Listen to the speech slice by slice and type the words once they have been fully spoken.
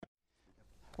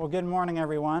Well, good morning,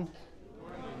 everyone. Good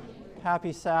morning.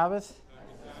 Happy Sabbath. Happy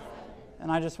Sabbath.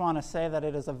 And I just want to say that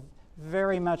it is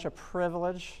very much a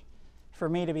privilege for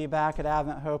me to be back at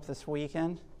Advent Hope this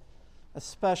weekend,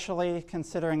 especially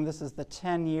considering this is the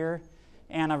 10-year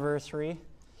anniversary.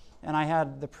 And I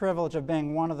had the privilege of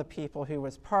being one of the people who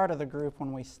was part of the group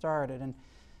when we started. And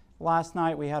last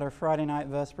night we had our Friday night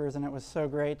Vespers, and it was so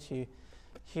great to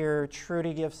hear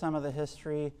Trudy give some of the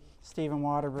history, Stephen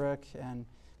Waterbrook and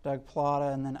Doug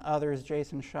Plata, and then others,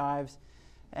 Jason Shives.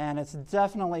 And it's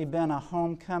definitely been a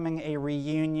homecoming, a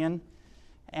reunion,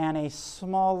 and a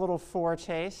small little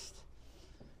foretaste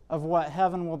of what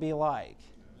heaven will be like.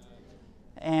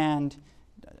 And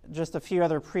just a few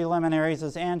other preliminaries.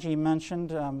 As Angie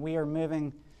mentioned, we are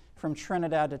moving from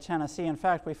Trinidad to Tennessee. In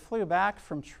fact, we flew back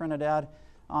from Trinidad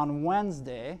on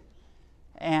Wednesday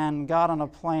and got on a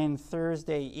plane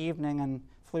Thursday evening and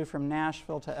flew from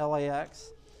Nashville to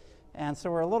LAX. And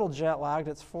so we're a little jet lagged.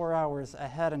 It's 4 hours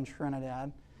ahead in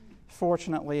Trinidad.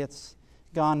 Fortunately, it's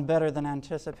gone better than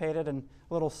anticipated. And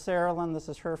little Sarah Lynn, this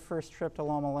is her first trip to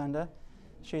Loma Linda.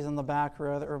 She's in the back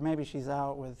row, or maybe she's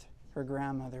out with her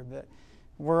grandmother. But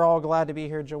we're all glad to be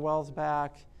here. Joelle's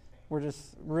back. We're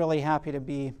just really happy to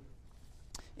be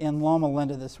in Loma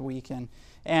Linda this weekend.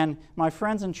 And my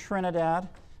friends in Trinidad,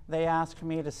 they asked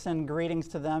me to send greetings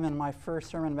to them in my first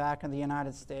sermon back in the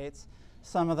United States.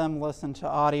 Some of them listened to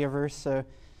Audioverse. So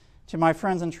to my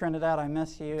friends in Trinidad, I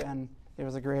miss you, and it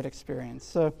was a great experience.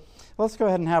 So let's go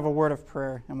ahead and have a word of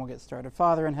prayer, and we'll get started.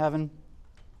 Father in heaven,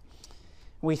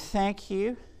 we thank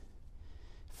you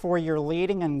for your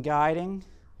leading and guiding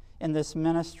in this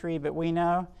ministry, but we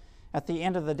know at the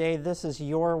end of the day, this is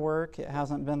your work. It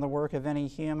hasn't been the work of any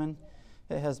human.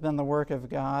 It has been the work of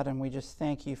God, and we just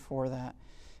thank you for that.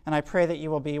 And I pray that you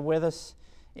will be with us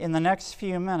in the next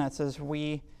few minutes as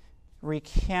we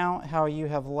recount how you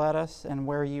have led us and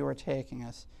where you are taking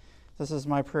us. This is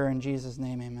my prayer in Jesus'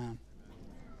 name, amen.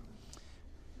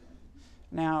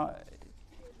 Now,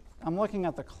 I'm looking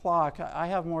at the clock. I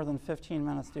have more than 15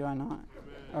 minutes, do I not?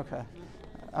 Okay.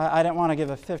 I didn't want to give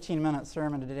a 15-minute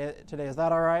sermon today. Is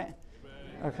that all right?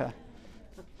 Okay.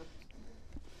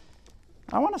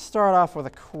 I want to start off with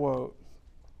a quote.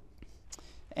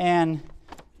 And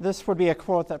this would be a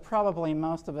quote that probably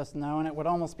most of us know, and it would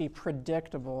almost be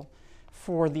predictable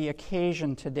for the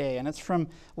occasion today. And it's from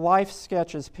Life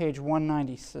Sketches, page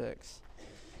 196,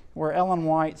 where Ellen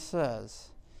White says,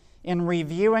 "In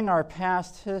reviewing our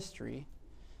past history,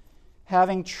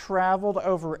 having traveled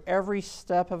over every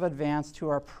step of advance to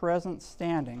our present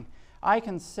standing, I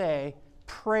can say,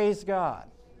 praise God.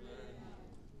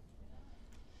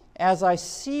 As I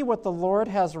see what the Lord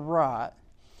has wrought,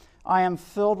 I am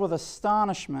filled with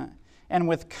astonishment and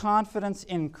with confidence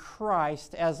in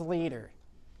Christ as leader."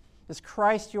 Is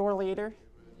Christ your leader?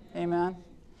 Amen.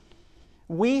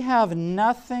 We have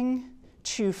nothing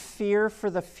to fear for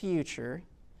the future,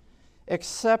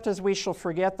 except as we shall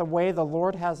forget the way the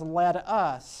Lord has led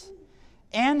us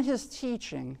and His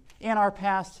teaching in our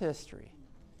past history.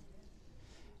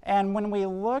 And when we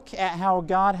look at how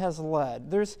God has led,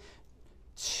 there's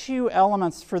two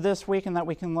elements for this weekend that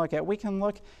we can look at. We can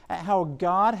look at how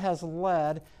God has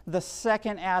led the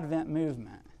Second Advent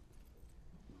movement.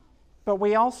 But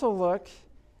we also look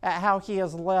at how He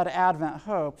has led Advent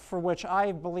Hope, for which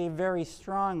I believe very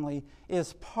strongly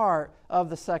is part of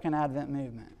the Second Advent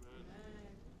movement.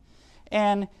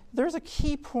 And there's a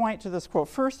key point to this quote.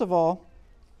 First of all,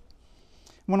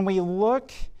 when we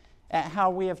look at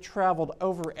how we have traveled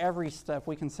over every step,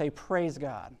 we can say, praise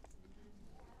God.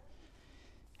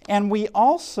 And we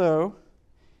also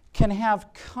can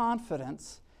have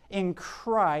confidence in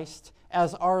Christ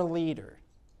as our leader.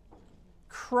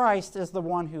 Christ is the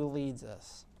one who leads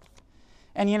us.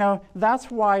 And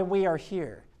that's why we are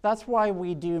here. That's why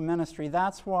we do ministry.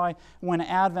 That's why when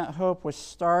Advent Hope was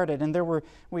started, and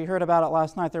we heard about it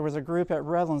last night, there was a group at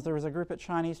Redlands, there was a group at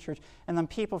Chinese Church, and then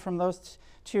people from those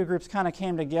two groups kind of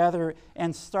came together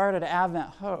and started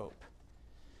Advent Hope.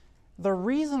 The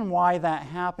reason why that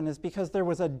happened is because there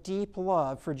was a deep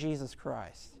love for Jesus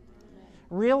Christ.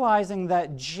 Realizing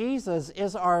that Jesus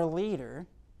is our leader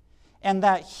and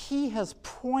that He has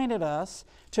pointed us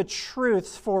to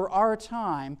truths for our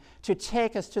time to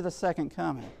take us to the second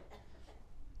coming.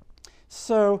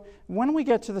 So when we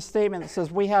get to the statement that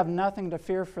says we have nothing to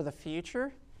fear for the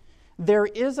future, there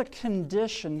is a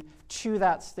condition to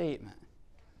that statement.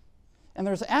 And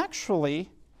there's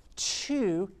actually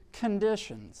two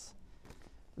conditions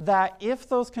that if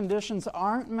those conditions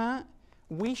aren't met,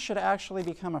 we should actually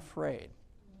become afraid.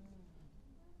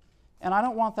 And I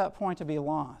don't want that point to be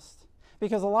lost.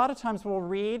 Because a lot of times we'll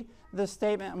read this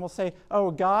statement and we'll say,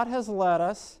 oh, God has led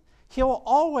us. He'll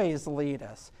always lead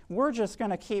us. We're just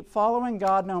going to keep following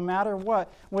God no matter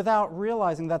what without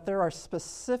realizing that there are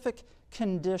specific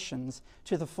conditions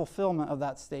to the fulfillment of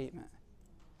that statement.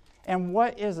 And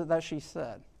what is it that she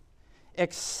said?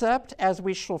 Except as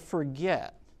we shall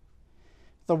forget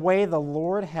the way the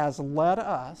Lord has led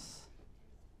us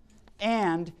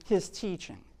and His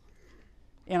teaching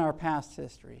in our past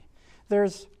history.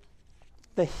 There's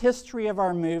the history of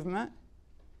our movement,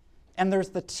 and there's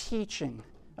the teaching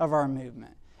of our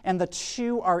movement. And the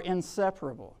two are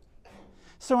inseparable.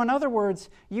 So in other words,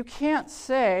 you can't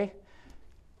say,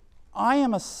 I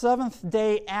am a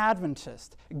Seventh-day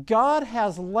Adventist. God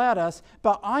has led us,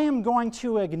 but I am going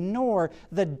to ignore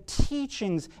the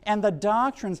teachings and the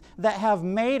doctrines that have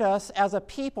made us as a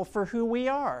people for who we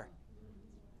are.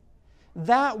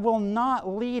 That will not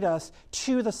lead us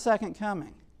to the second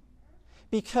coming.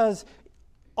 Because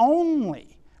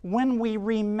only when we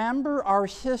remember our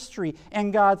history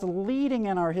and God's leading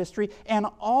in our history, and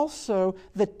also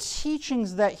the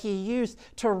teachings that He used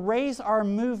to raise our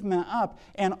movement up,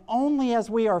 and only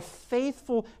as we are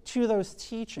faithful to those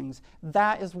teachings,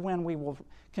 that is when we will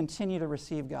continue to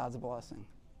receive God's blessing.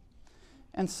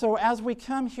 And so as we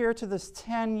come here to this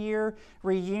 10-year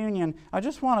reunion, I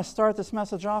just want to start this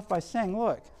message off by saying,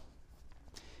 look,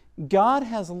 God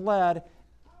has led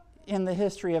in the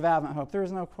history of Advent Hope. There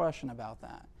is no question about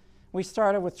that. We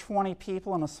started with 20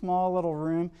 people in a small little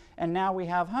room, and now we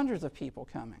have hundreds of people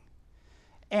coming.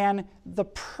 And the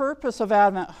purpose of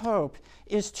Advent Hope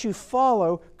is to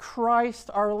follow Christ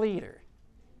our leader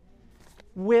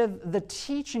with the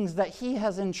teachings that He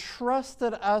has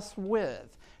entrusted us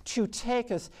with to take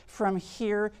us from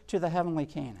here to the heavenly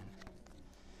Canaan.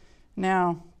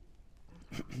 Now,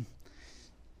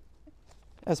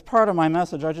 as part of my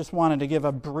message, I just wanted to give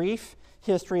a brief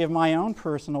history of my own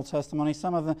personal testimony.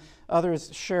 Some of the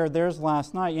others shared theirs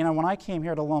last night. You know, when I came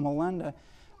here to Loma Linda,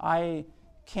 I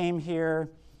came here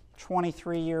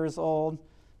 23 years old.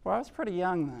 Well, I was pretty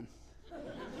young then.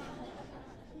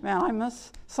 Man,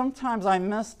 sometimes I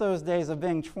miss those days of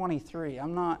being 23.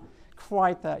 I'm not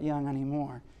quite that young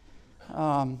anymore.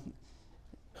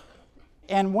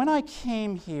 And when I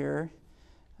came here,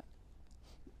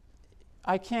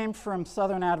 I came from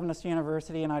Southern Adventist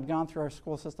University, and I'd gone through our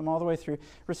school system all the way through,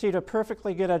 received a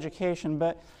perfectly good education,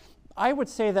 but I would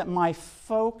say that my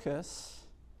focus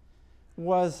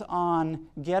was on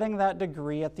getting that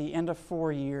degree at the end of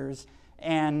 4 years,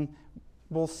 and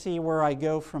we'll see where I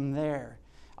go from there.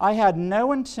 I had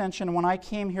no intention when I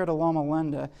came here to Loma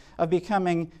Linda of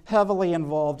becoming heavily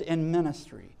involved in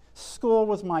ministry. School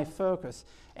was my focus,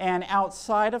 and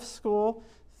outside of school,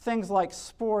 things like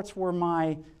sports were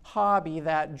my hobby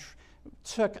that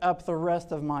took up the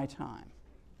rest of my time.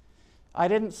 I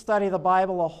didn't study the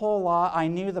Bible a whole lot. I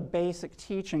knew the basic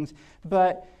teachings.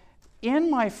 But in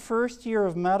my first year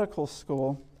of medical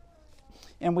school,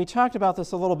 and we talked about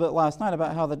this a little bit last night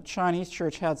about how the Chinese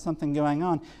church had something going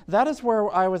on, that is where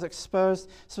I was exposed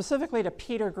specifically to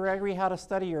Peter Gregory, how to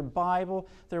study your Bible.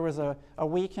 There was a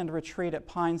weekend retreat at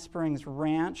Pine Springs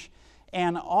Ranch.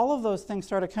 And all of those things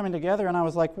started coming together, and I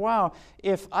was like, wow,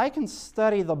 if I can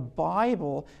study the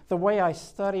Bible the way I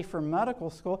study for medical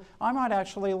school, I might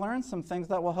actually learn some things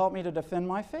that will help me to defend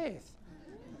my faith.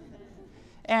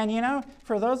 And you know,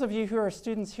 for those of you who are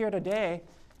students here today,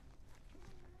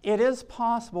 it is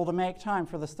possible to make time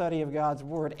for the study of God's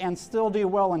Word and still do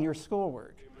well in your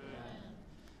schoolwork. Amen.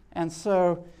 And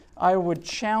so I would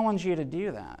challenge you to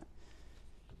do that.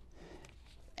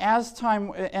 As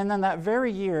time, and then that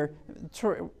very year,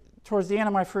 towards the end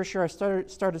of my first year, I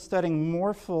started studying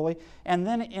more fully. And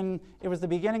then it was the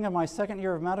beginning of my second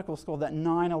year of medical school that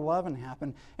 9/11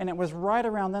 happened. And it was right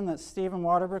around then that Stephen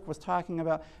Waterbrook was talking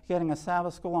about getting a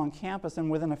Sabbath school on campus. And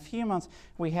within a few months,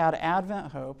 we had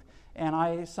Advent Hope. And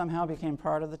I somehow became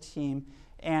part of the team.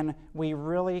 And we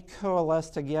really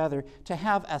coalesced together to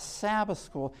have a Sabbath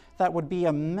school that would be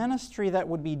a ministry that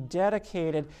would be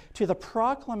dedicated to the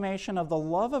proclamation of the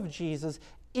love of Jesus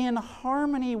in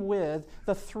harmony with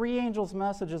the three angels'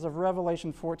 messages of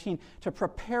Revelation 14 to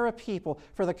prepare a people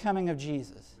for the coming of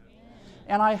Jesus. Amen.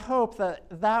 And I hope that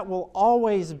that will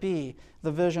always be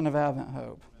the vision of Advent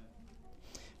Hope.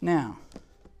 Now,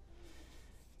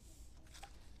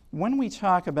 when we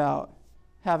talk about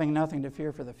having nothing to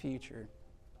fear for the future,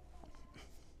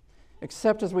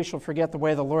 except as we shall forget the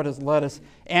way the Lord has led us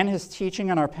and His teaching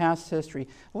in our past history,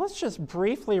 let's just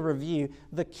briefly review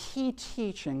the key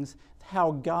teachings,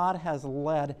 how God has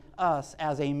led us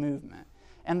as a movement.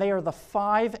 And they are the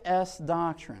 5 S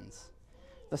doctrines: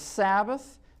 the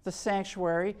Sabbath, the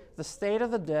sanctuary, the state of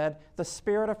the dead, the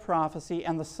spirit of prophecy,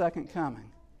 and the second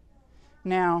coming.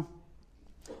 Now,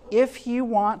 if you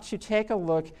want to take a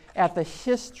look at the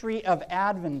history of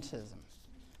Adventism,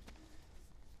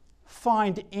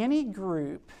 find any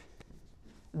group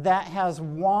that has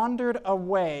wandered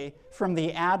away from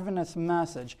the Adventist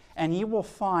message, and you will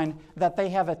find that they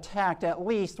have attacked at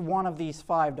least one of these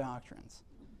 5 doctrines.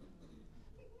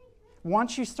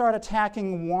 Once you start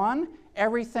attacking one,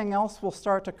 everything else will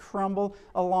start to crumble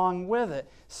along with it.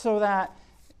 So that,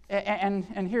 and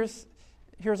here's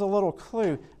a little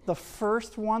clue. The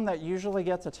first one that usually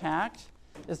gets attacked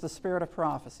is the spirit of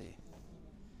prophecy.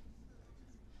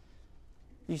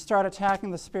 You start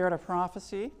attacking the spirit of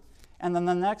prophecy, and then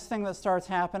the next thing that starts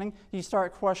happening, you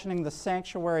start questioning the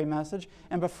sanctuary message,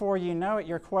 and before you know it,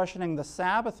 you're questioning the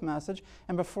Sabbath message,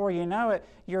 and before you know it,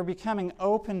 you're becoming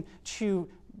open to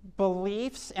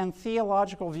beliefs and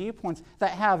theological viewpoints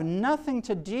that have nothing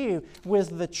to do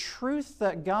with the truth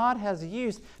that God has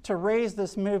used to raise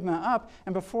this movement up,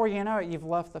 and before you know it, you've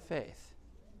left the faith.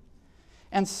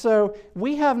 And so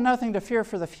we have nothing to fear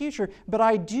for the future, but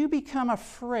I do become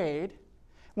afraid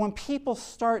when people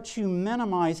start to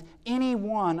minimize any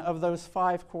one of those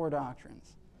 5 core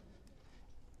doctrines.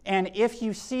 And if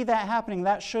you see that happening,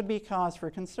 that should be cause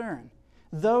for concern.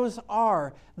 Those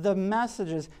are the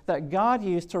messages that God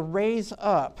used to raise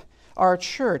up our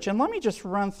church. And let me just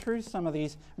run through some of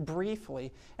these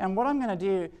briefly. And what I'm going to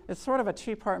do is sort of a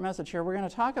 2-part message here. We're going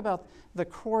to talk about the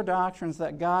core doctrines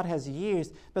that God has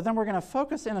used, but then we're going to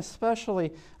focus in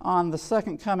especially on the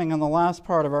second coming and the last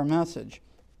part of our message.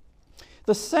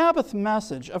 The Sabbath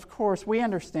message, of course, we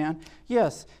understand.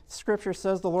 Yes, Scripture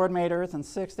says the Lord made earth in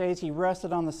 6 days. He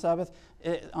rested on the Sabbath,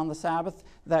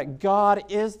 that God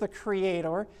is the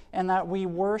Creator, and that we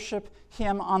worship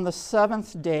Him on the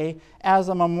 7th day as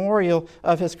a memorial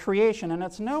of His creation. And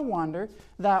it's no wonder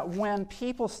that when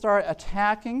people start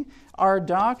attacking our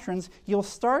doctrines, you'll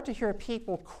start to hear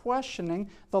people questioning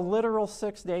the literal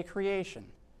 6-day creation.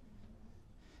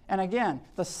 And again,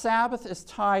 the Sabbath is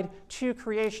tied to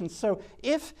creation. So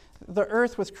if the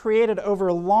earth was created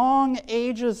over long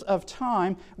ages of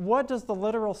time, what does the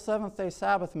literal 7th-day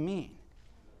Sabbath mean?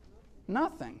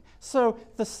 Nothing. So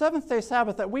the 7th-day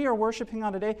Sabbath that we are worshiping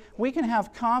on today, we can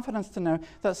have confidence to know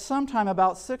that sometime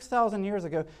about 6,000 years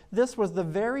ago, this was the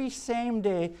very same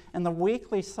day in the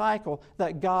weekly cycle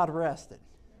that God rested.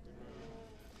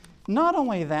 Not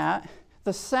only that,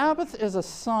 the Sabbath is a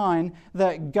sign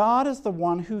that God is the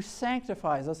one who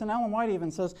sanctifies us. And Ellen White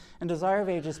even says in Desire of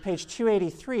Ages, page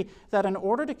 283, that in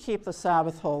order to keep the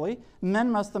Sabbath holy,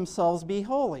 men must themselves be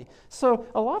holy. So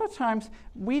a lot of times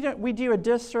we do a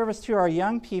disservice to our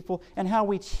young people in how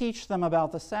we teach them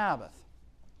about the Sabbath.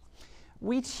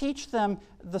 We teach them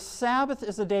the Sabbath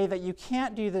is a day that you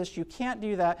can't do this, you can't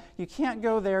do that, you can't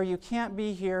go there, you can't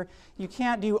be here, you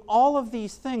can't do all of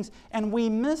these things. And we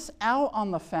miss out on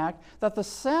the fact that the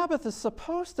Sabbath is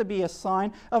supposed to be a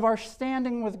sign of our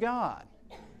standing with God.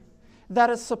 That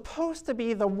it's supposed to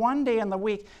be the one day in the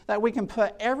week that we can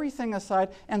put everything aside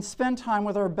and spend time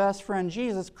with our best friend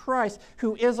Jesus Christ,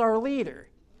 who is our leader.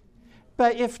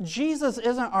 But if Jesus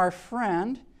isn't our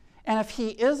friend, and if He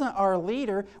isn't our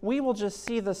leader, we will just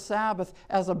see the Sabbath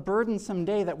as a burdensome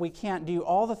day that we can't do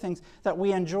all the things that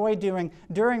we enjoy doing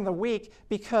during the week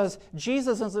because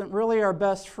Jesus isn't really our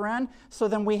best friend. So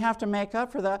then we have to make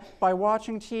up for that by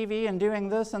watching TV and doing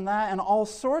this and that and all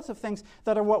sorts of things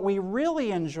that are what we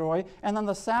really enjoy. And then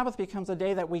the Sabbath becomes a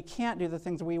day that we can't do the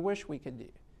things we wish we could do.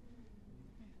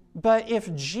 But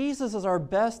if Jesus is our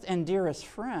best and dearest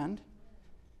friend,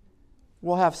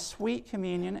 we'll have sweet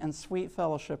communion and sweet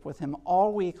fellowship with Him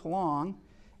all week long.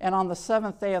 And on the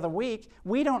 7th day of the week,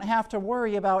 we don't have to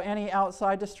worry about any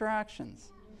outside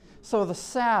distractions. So the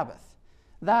Sabbath,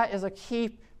 that is a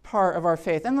key part of our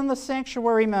faith. And then the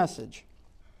sanctuary message.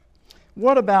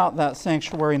 What about that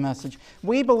sanctuary message?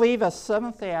 We believe as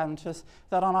Seventh-day Adventists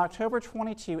that on October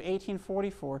 22,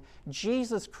 1844,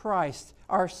 Jesus Christ,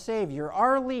 our Savior,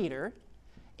 our leader,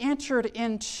 entered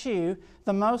into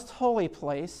the most holy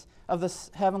place of the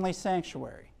heavenly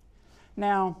sanctuary.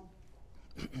 Now,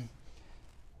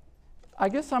 I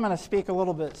guess I'm going to speak a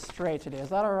little bit straight today. Is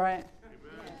that all right?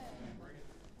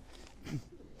 Amen.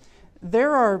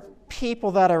 There are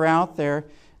people that are out there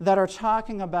that are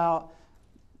talking about,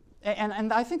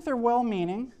 and I think they're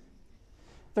well-meaning,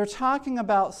 they're talking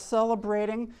about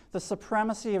celebrating the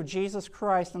supremacy of Jesus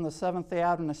Christ in the Seventh-day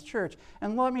Adventist Church.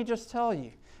 And let me just tell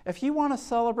you, if you want to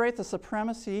celebrate the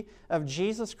supremacy of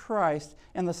Jesus Christ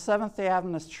in the Seventh-day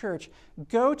Adventist Church,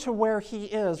 go to where He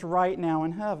is right now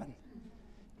in heaven.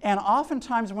 And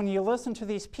oftentimes when you listen to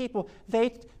these people,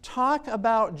 they talk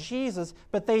about Jesus,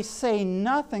 but they say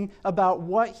nothing about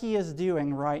what He is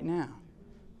doing right now.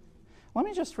 Let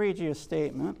me just read you a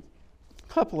statement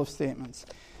couple of statements.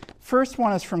 First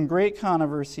one is from Great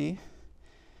Controversy,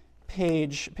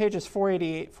 pages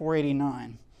 488,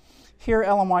 489. Here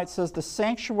Ellen White says, the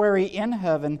sanctuary in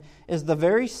heaven is the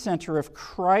very center of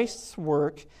Christ's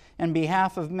work in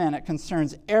behalf of men. It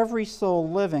concerns every soul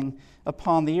living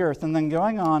upon the earth. And then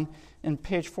going on in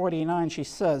page 49, she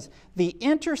says, the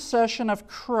intercession of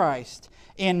Christ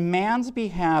in man's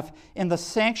behalf in the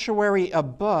sanctuary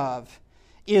above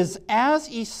is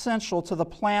as essential to the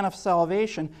plan of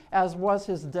salvation as was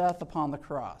his death upon the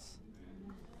cross.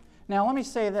 Now, let me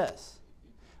say this.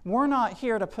 We're not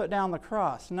here to put down the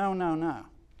cross. No, no, no.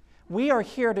 We are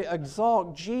here to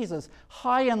exalt Jesus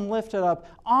high and lifted up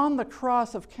on the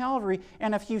cross of Calvary.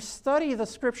 And if you study the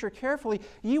Scripture carefully,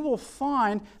 you will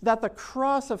find that the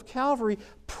cross of Calvary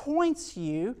points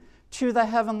you to the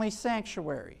heavenly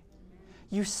sanctuary.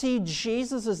 You see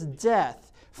Jesus' death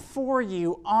for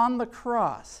you on the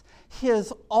cross,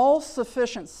 his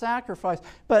all-sufficient sacrifice.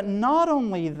 But not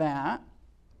only that,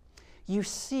 you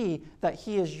see that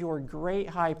he is your great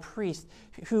high priest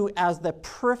who, as the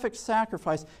perfect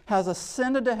sacrifice, has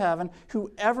ascended to heaven,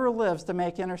 who ever lives to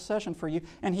make intercession for you.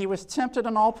 And he was tempted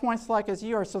in all points like as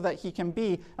you are, so that he can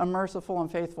be a merciful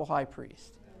and faithful high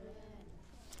priest.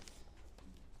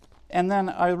 And then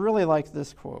I really like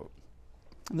this quote.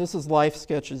 This is Life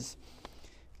Sketches,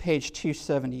 page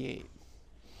 278.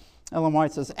 Ellen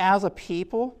White says, as a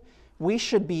people, we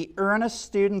should be earnest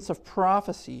students of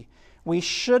prophecy. We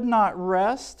should not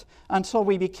rest until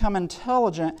we become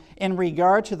intelligent in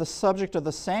regard to the subject of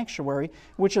the sanctuary,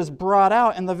 which is brought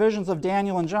out in the visions of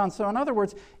Daniel and John. So in other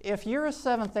words, if you're a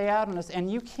Seventh-day Adventist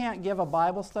and you can't give a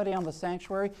Bible study on the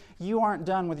sanctuary, you aren't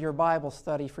done with your Bible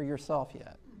study for yourself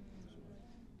yet.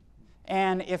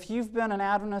 And if you've been an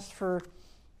Adventist for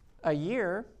a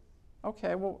year,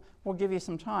 okay, we'll give you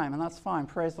some time, and that's fine.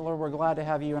 Praise the Lord, we're glad to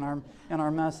have you in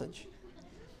our message.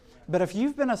 But if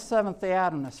you've been a Seventh-day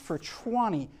Adventist for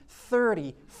 20,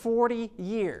 30, 40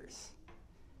 years,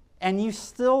 and you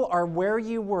still are where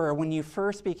you were when you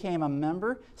first became a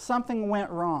member, something went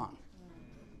wrong.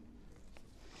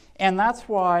 And that's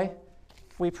why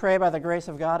we pray by the grace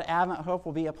of God, Advent Hope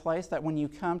will be a place that when you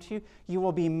come to, you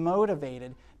will be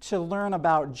motivated to learn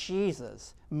about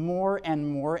Jesus more and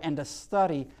more and to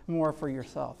study more for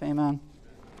yourself. Amen.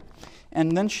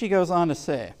 And then she goes on to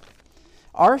say,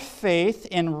 our faith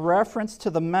in reference to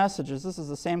the messages, this is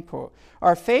the same quote,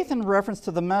 our faith in reference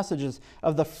to the messages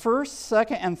of the first,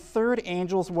 second, and third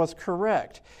angels was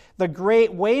correct. The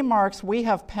great waymarks we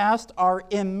have passed are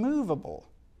immovable.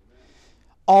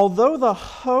 Although the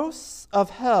hosts of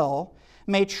hell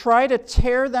may try to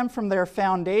tear them from their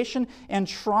foundation and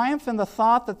triumph in the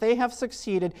thought that they have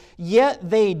succeeded, yet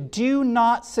they do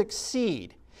not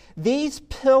succeed. These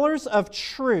pillars of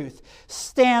truth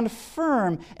stand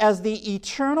firm as the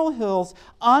eternal hills,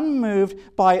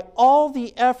 unmoved by all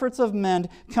the efforts of men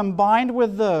combined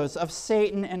with those of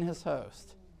Satan and his host.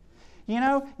 You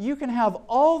know, you can have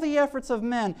all the efforts of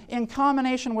men in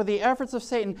combination with the efforts of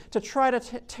Satan to try to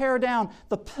tear down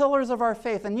the pillars of our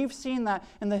faith. And you've seen that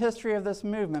in the history of this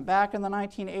movement. Back in the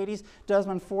 1980s,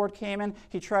 Desmond Ford came in.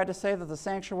 He tried to say that the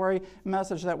sanctuary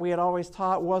message that we had always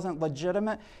taught wasn't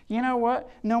legitimate. You know what?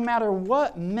 No matter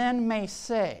what men may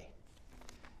say,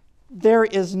 there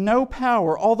is no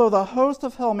power. Although the host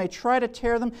of hell may try to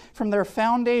tear them from their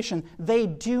foundation, they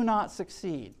do not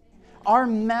succeed. Our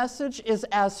message is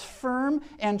as firm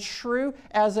and true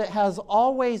as it has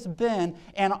always been,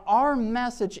 and our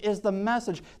message is the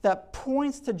message that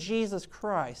points to Jesus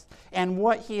Christ and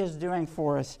what he is doing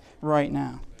for us right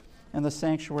now in the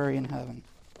sanctuary in heaven.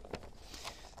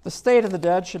 The state of the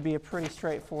dead should be a pretty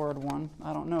straightforward one.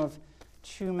 I don't know of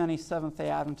too many Seventh-day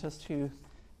Adventists who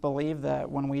believe that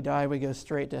when we die we go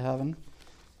straight to heaven.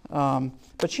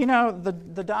 But you know,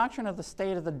 the doctrine of the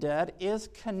state of the dead is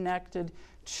connected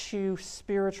to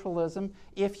spiritualism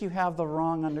if you have the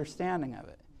wrong understanding of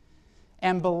it.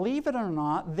 And believe it or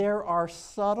not, there are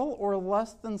subtle or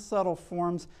less than subtle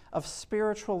forms of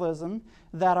spiritualism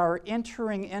that are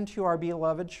entering into our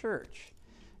beloved church.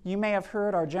 You may have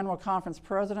heard our General Conference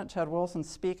President, Ted Wilson,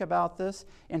 speak about this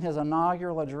in his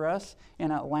inaugural address in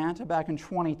Atlanta back in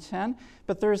 2010.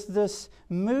 But there's this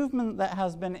movement that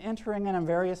has been entering in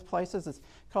various places. It's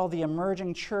called the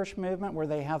Emerging Church Movement, where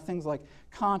they have things like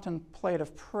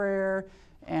contemplative prayer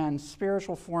and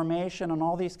spiritual formation and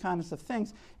all these kinds of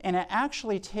things. And it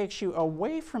actually takes you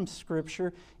away from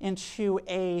Scripture into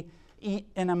an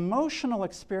emotional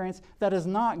experience that is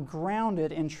not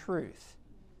grounded in truth.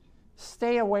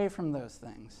 Stay away from those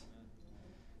things.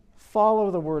 Follow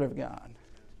the Word of God.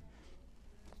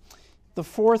 The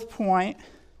fourth point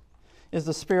is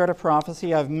the spirit of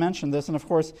prophecy. I've mentioned this, and of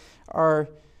course, our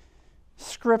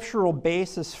scriptural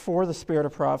basis for the spirit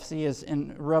of prophecy is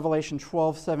in Revelation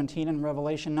 12:17 and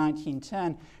Revelation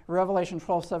 19:10. Revelation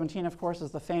 12:17, of course,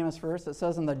 is the famous verse that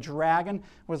says, "And the dragon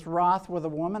was wroth with a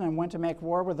woman and went to make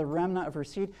war with the remnant of her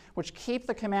seed, which keep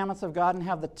the commandments of God and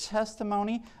have the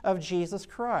testimony of Jesus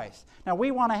Christ." Now,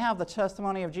 we want to have the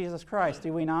testimony of Jesus Christ,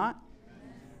 do we not?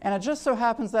 And it just so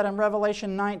happens that in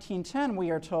Revelation 19:10,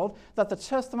 we are told that the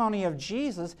testimony of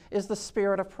Jesus is the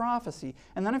spirit of prophecy.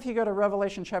 And then if you go to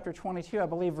Revelation chapter 22, I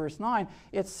believe verse 9,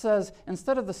 it says,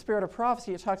 instead of the spirit of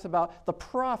prophecy, it talks about the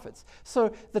prophets.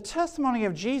 So the testimony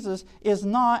of Jesus is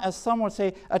not, as some would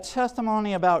say, a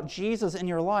testimony about Jesus in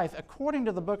your life. According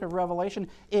to the book of Revelation,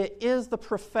 it is the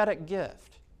prophetic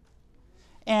gift.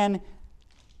 And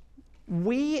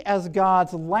we, as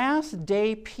God's last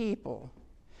day people,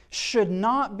 should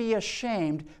not be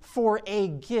ashamed for a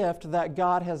gift that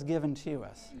God has given to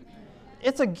us.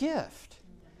 It's a gift.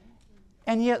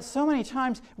 And yet so many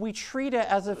times we treat it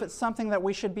as if it's something that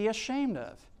we should be ashamed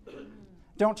of.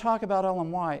 Don't talk about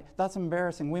Ellen White. That's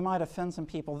embarrassing. We might offend some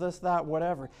people, this, that,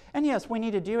 whatever. And yes, we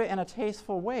need to do it in a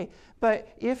tasteful way. But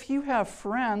if you have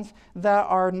friends that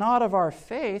are not of our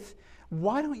faith,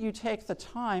 why don't you take the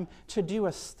time to do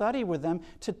a study with them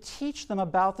to teach them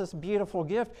about this beautiful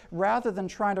gift rather than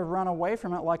trying to run away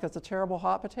from it like it's a terrible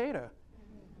hot potato?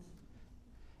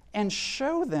 And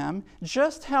show them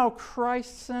just how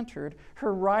Christ-centered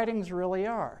her writings really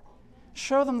are.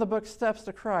 Show them the book Steps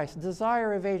to Christ,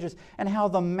 Desire of Ages, and how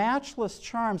the matchless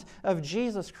charms of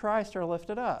Jesus Christ are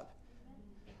lifted up.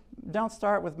 Don't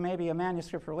start with maybe a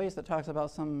manuscript release that talks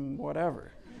about some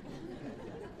whatever.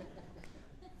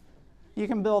 You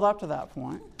can build up to that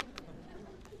point.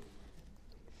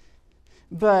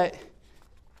 But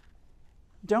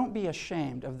don't be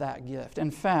ashamed of that gift. In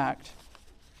fact,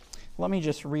 let me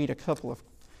just read a couple of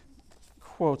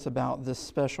quotes about this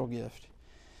special gift.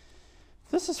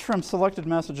 This is from Selected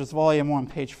Messages, Volume 1,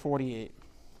 page 48.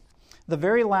 "The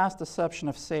very last deception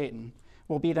of Satan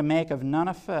will be to make of none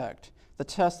effect the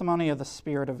testimony of the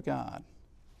Spirit of God."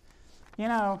 You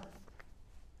know,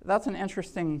 that's an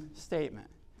interesting statement.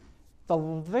 The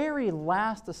very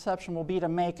last deception will be to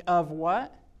make of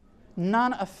what?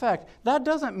 None effect. That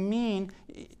doesn't mean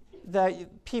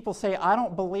that people say, "I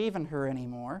don't believe in her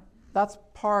anymore." That's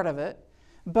part of it.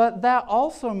 But that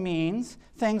also means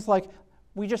things like,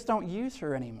 we just don't use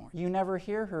her anymore. You never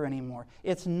hear her anymore.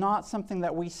 It's not something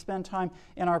that we spend time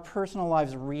in our personal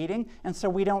lives reading, and so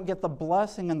we don't get the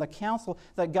blessing and the counsel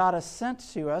that God has sent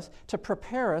to us to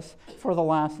prepare us for the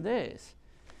last days.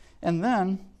 And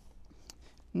then,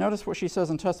 notice what she says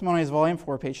in Testimonies, Volume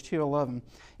 4, page 211.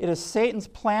 "It is Satan's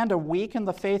plan to weaken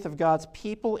the faith of God's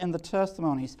people in the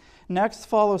testimonies. Next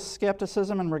follows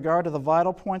skepticism in regard to the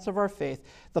vital points of our faith,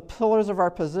 the pillars of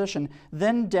our position,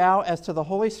 then doubt as to the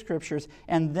Holy Scriptures,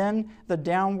 and then the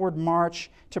downward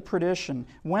march to perdition.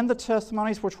 When the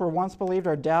testimonies which were once believed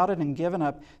are doubted and given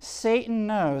up, Satan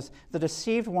knows the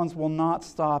deceived ones will not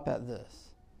stop at this."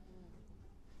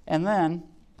 And then,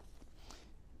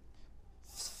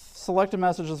 Selected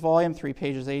Messages, Volume 3,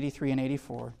 pages 83 and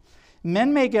 84.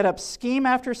 "Men may get up scheme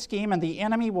after scheme, and the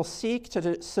enemy will seek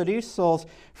to seduce souls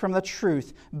from the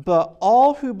truth. But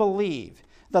all who believe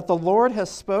that the Lord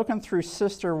has spoken through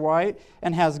Sister White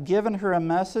and has given her a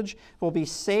message will be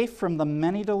safe from the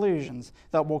many delusions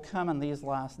that will come in these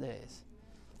last days."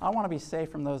 I want to be safe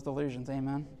from those delusions,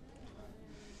 amen?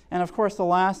 And of course, the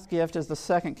last gift is the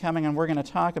second coming, and we're going to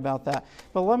talk about that.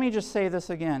 But let me just say this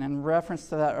again in reference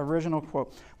to that original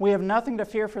quote. "We have nothing to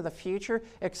fear for the future,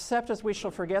 except as we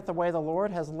shall forget the way the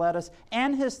Lord has led us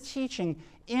and His teaching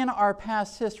in our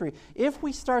past history." If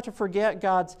we start to forget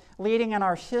God's leading in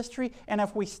our history, and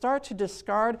if we start to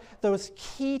discard those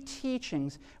key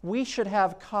teachings, we should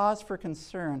have cause for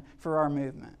concern for our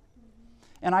movement.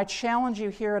 And I challenge you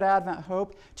here at Advent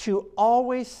Hope to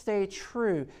always stay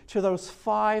true to those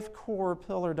 5 core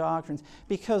pillar doctrines,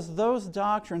 because those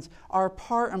doctrines are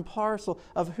part and parcel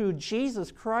of who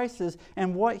Jesus Christ is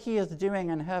and what He is doing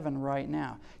in heaven right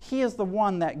now. He is the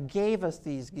one that gave us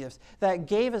these gifts, that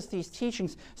gave us these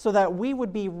teachings so that we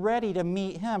would be ready to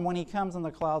meet Him when He comes in the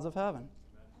clouds of heaven.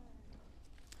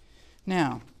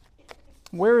 Now,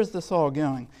 where is this all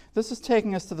going? This is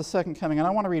taking us to the second coming, and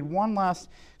I want to read one last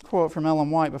quote from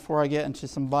Ellen White before I get into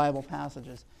some Bible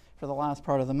passages for the last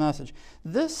part of the message.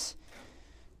 This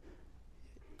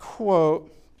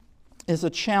quote is a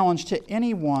challenge to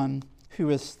anyone who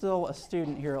is still a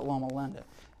student here at Loma Linda.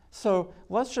 So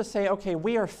let's just say, okay,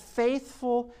 we are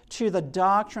faithful to the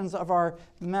doctrines of our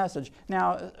message.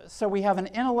 Now, so we have an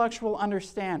intellectual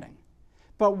understanding.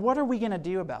 But what are we going to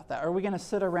do about that? Are we going to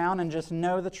sit around and just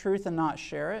know the truth and not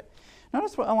share it?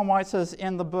 Notice what Ellen White says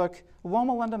in the book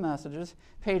Loma Linda Messages,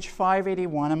 page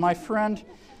 581. And my friend,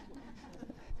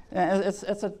 it's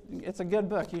a good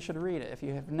book. You should read it if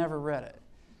you have never read it.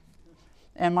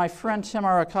 And my friend Tim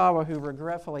Arakawa, who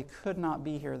regretfully could not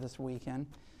be here this weekend,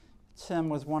 Tim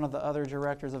was one of the other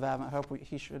directors of Advent Hope.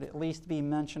 He should at least be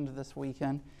mentioned this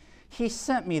weekend. He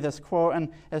sent me this quote,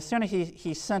 and as soon as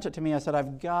he sent it to me, I said,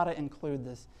 I've got to include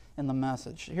this in the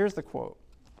message. Here's the quote.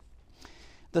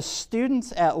 The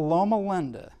students at Loma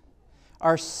Linda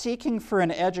are seeking for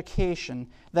an education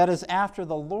that is after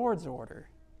the Lord's order,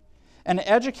 an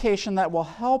education that will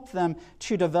help them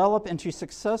to develop into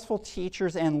successful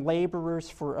teachers and laborers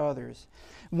for others.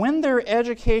 When their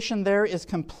education there is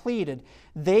completed,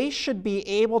 they should be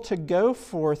able to go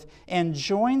forth and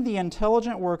join the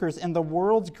intelligent workers in the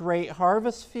world's great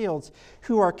harvest fields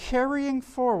who are carrying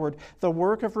forward the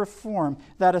work of reform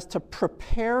that is to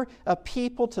prepare a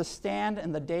people to stand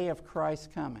in the day of Christ's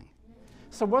coming.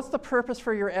 So what's the purpose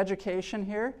for your education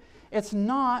here? It's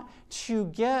not to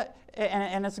get,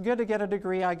 and it's good to get a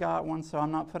degree. I got one, so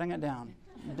I'm not putting it down.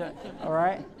 All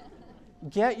right?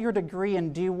 Get your degree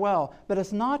and do well. But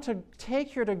it's not to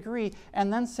take your degree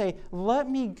and then say, let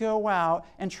me go out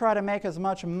and try to make as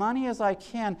much money as I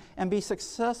can and be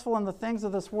successful in the things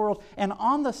of this world. And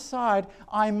on the side,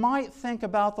 I might think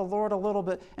about the Lord a little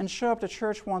bit and show up to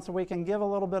church once a week and give a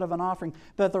little bit of an offering.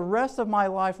 But the rest of my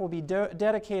life will be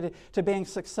dedicated to being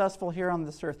successful here on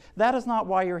this earth. That is not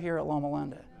why you're here at Loma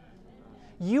Linda.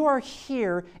 You are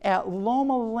here at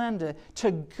Loma Linda to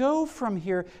go from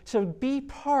here to be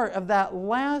part of that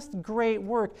last great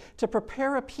work to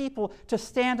prepare a people to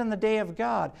stand in the day of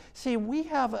God. See, we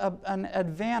have an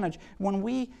advantage when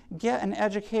we get an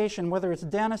education, whether it's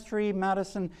dentistry,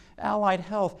 medicine, allied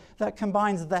health, that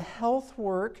combines the health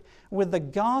work with the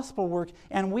gospel work,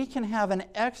 and we can have an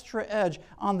extra edge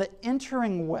on the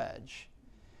entering wedge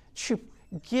to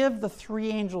give the three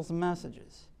angels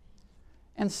messages.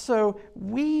 And so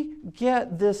we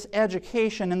get this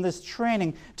education and this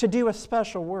training to do a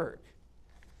special work.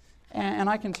 And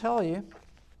I can tell you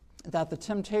that the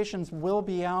temptations will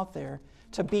be out there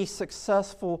to be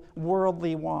successful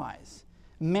worldly wise.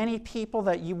 Many people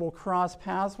that you will cross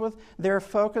paths with, their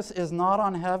focus is not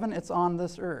on heaven, it's on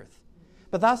this earth.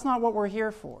 But that's not what we're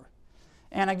here for.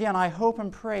 And again, I hope and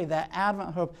pray that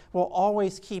Advent Hope will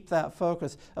always keep that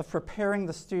focus of preparing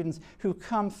the students who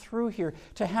come through here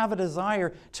to have a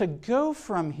desire to go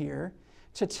from here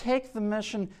to take the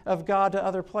mission of God to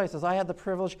other places. I had the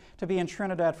privilege to be in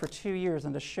Trinidad for 2 years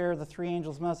and to share the three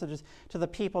angels' messages to the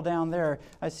people down there.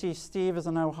 I see Steve is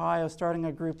in Ohio starting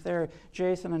a group there.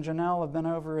 Jason and Janelle have been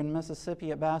over in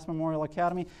Mississippi at Bass Memorial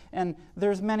Academy. And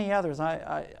there's many others.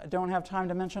 I don't have time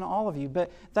to mention all of you.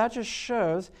 But that just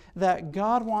shows that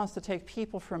God wants to take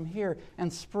people from here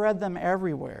and spread them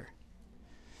everywhere.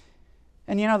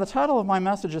 And you know, the title of my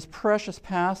message is Precious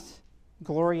Past,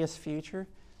 Glorious Future.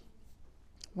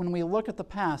 When we look at the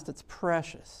past, it's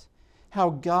precious. How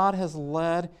God has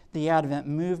led the Advent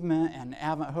movement and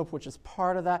Advent Hope, which is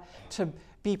part of that, to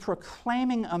be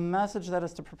proclaiming a message that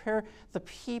is to prepare the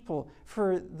people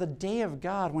for the day of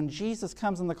God when Jesus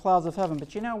comes in the clouds of heaven.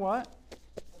 But you know what?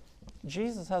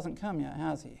 Jesus hasn't come yet,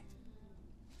 has he?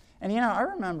 And you know, I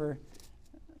remember,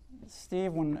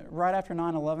 Steve, when right after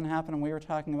 9/11 happened and we were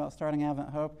talking about starting Advent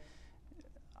Hope,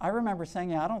 I remember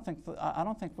saying, I don't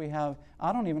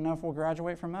even know if we'll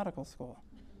graduate from medical school.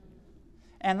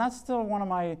 And that's still one of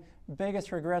my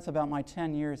biggest regrets about my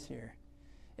 10 years here,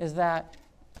 is that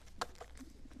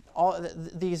all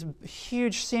these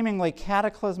huge, seemingly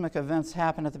cataclysmic events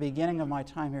happened at the beginning of my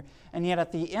time here, and yet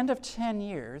at the end of 10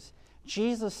 years,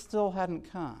 Jesus still hadn't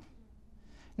come.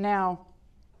 Now,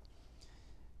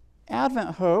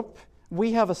 Advent Hope,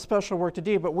 we have a special work to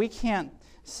do, but we can't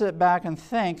sit back and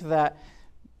think that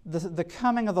the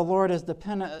coming of the Lord is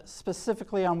dependent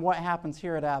specifically on what happens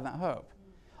here at Advent Hope.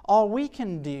 All we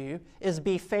can do is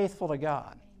be faithful to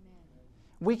God.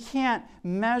 We can't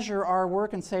measure our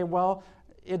work and say, well,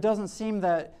 it doesn't seem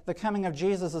that the coming of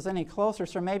Jesus is any closer,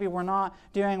 so maybe we're not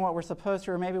doing what we're supposed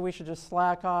to, or maybe we should just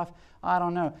slack off. I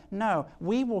don't know. No,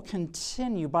 we will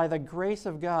continue by the grace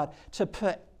of God to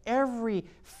put every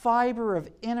fiber of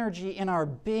energy in our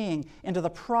being into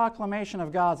the proclamation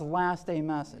of God's last day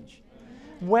message.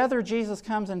 Whether Jesus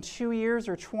comes in 2 years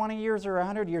or 20 years or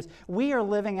 100 years, we are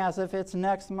living as if it's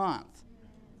next month.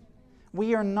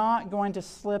 We are not going to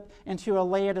slip into a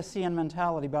Laodicean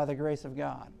mentality by the grace of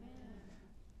God,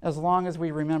 as long as we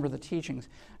remember the teachings.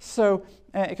 So,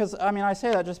 I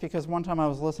say that just because one time I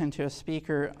was listening to a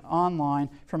speaker online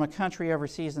from a country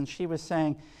overseas, and she was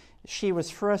saying she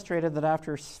was frustrated that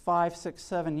after 5, 6,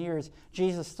 7 years,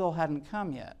 Jesus still hadn't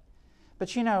come yet.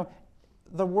 But you know,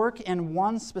 the work in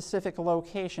one specific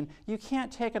location. You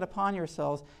can't take it upon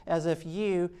yourselves as if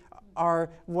you are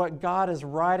what God is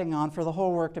riding on for the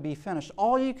whole work to be finished.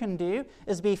 All you can do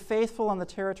is be faithful in the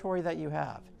territory that you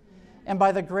have. And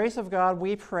by the grace of God,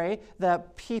 we pray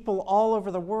that people all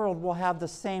over the world will have the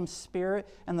same spirit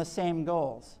and the same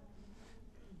goals.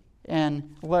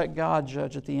 And let God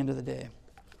judge at the end of the day.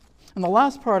 In the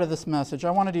last part of this message,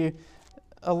 I want to do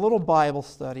a little Bible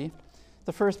study.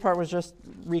 The first part was just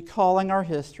recalling our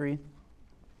history.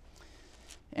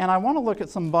 And I want to look at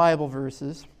some Bible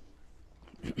verses.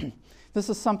 This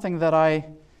is something that I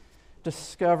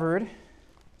discovered,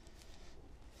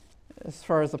 as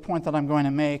far as the point that I'm going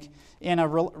to make, in a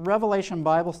Revelation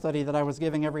Bible study that I was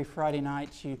giving every Friday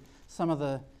night to some of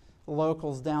the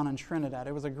locals down in Trinidad.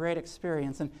 It was a great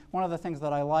experience, and one of the things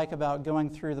that I like about going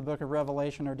through the book of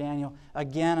Revelation or Daniel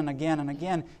again and again and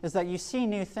again is that you see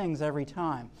new things every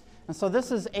time. And so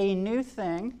this is a new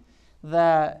thing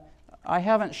that I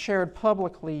haven't shared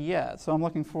publicly yet, so I'm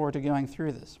looking forward to going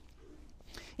through this.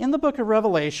 In the book of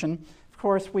Revelation, of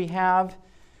course, we have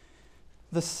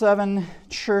the 7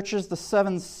 churches, the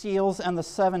 7 seals, and the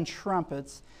 7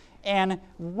 trumpets. And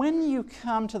when you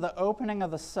come to the opening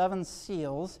of the 7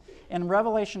 seals, in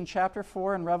Revelation chapter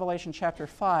 4 and Revelation chapter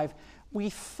 5, we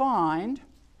find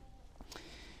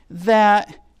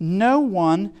that no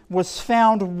one was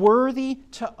found worthy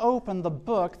to open the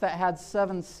book that had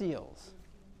 7 seals.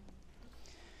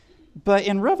 But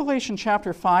in Revelation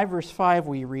chapter 5, verse 5,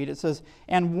 we read, it says,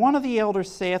 "And one of the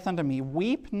elders saith unto me,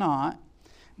 Weep not,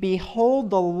 behold,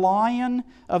 the Lion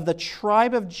of the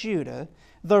tribe of Judah,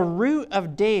 the root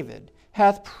of David,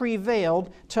 hath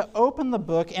prevailed to open the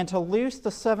book and to loose the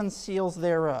 7 seals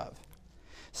thereof."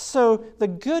 So the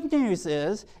good news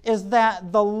is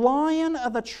that the Lion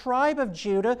of the tribe of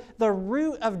Judah, the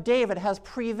root of David, has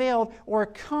prevailed or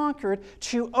conquered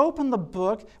to open the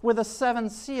book with the 7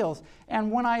 seals.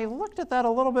 And when I looked at that a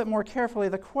little bit more carefully,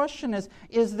 the question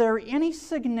is there any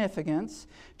significance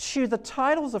to the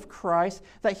titles of Christ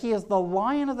that he is the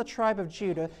Lion of the tribe of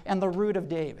Judah and the root of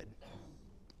David?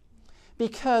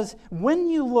 Because when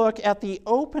you look at the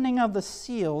opening of the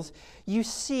seals, you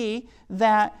see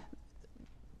that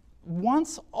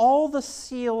once all the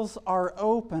seals are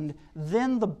opened,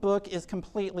 then the book is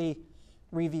completely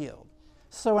revealed.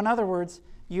 So in other words,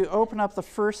 you open up the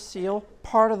first seal,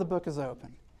 part of the book is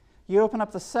open. You open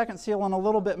up the second seal and a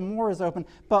little bit more is open,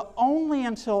 but only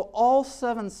until all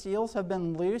 7 seals have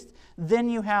been loosed, then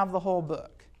you have the whole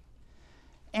book.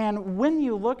 And when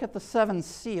you look at the 7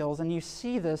 seals and you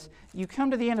see this, you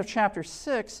come to the end of chapter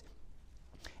 6,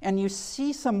 and you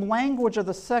see some language of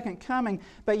the second coming,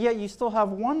 but yet you still have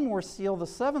one more seal, the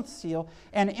 7th seal,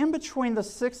 and in between the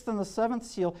 6th and the 7th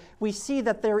seal, we see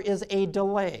that there is a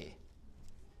delay.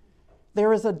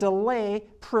 There is a delay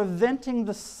preventing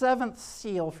the 7th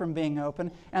seal from being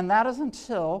opened, and that is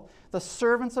until the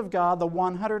servants of God, the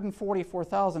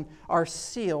 144,000, are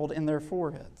sealed in their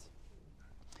foreheads.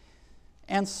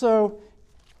 And so,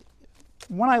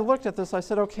 when I looked at this, I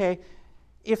said, okay,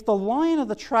 if the Lion of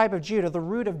the tribe of Judah, the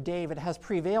root of David, has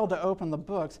prevailed to open the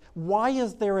books, why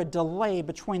is there a delay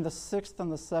between the 6th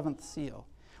and the 7th seal?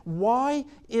 Why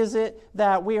is it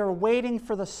that we are waiting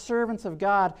for the servants of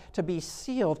God to be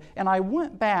sealed? And I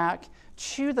went back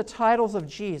to the titles of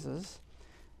Jesus,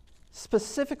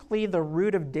 specifically the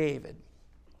root of David.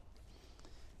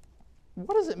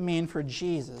 What does it mean for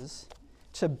Jesus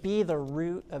to be the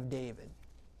root of David?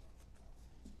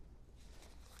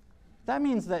 That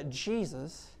means that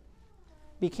Jesus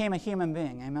became a human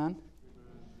being, amen?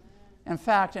 In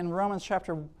fact, in Romans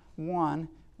chapter 1,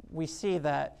 we see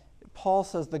that Paul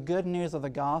says the good news of the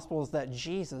gospel is that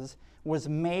Jesus was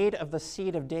made of the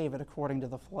seed of David according to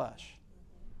the flesh.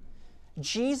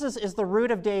 Jesus is the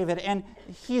root of David, and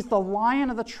he's the Lion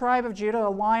of the tribe of Judah. A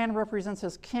lion represents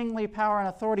his kingly power and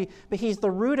authority, but he's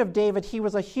the root of David. He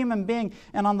was a human being,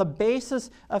 and on the basis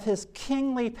of his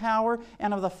kingly power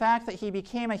and of the fact that he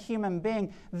became a human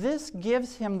being, this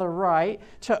gives him the right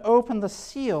to open the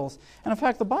seals. And in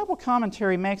fact, the Bible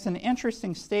commentary makes an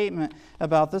interesting statement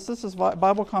about this. This is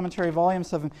Bible Commentary, Volume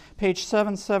 7, page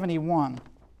 771.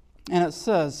 And it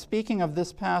says, speaking of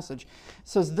this passage, it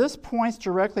says, "This points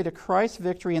directly to Christ's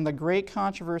victory in the great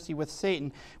controversy with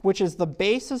Satan, which is the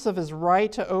basis of his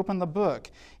right to open the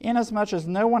book. Inasmuch as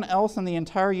no one else in the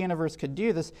entire universe could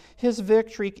do this, his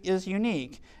victory is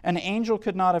unique. An angel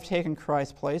could not have taken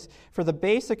Christ's place, for the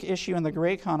basic issue in the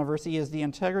great controversy is the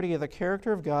integrity of the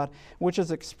character of God, which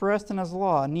is expressed in his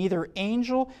law. Neither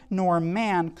angel nor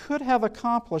man could have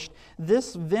accomplished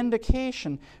this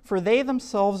vindication, for they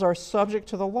themselves are subject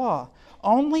to the law.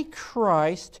 Only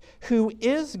Christ, who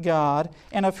is God,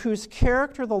 and of whose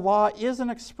character the law is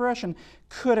an expression,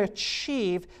 could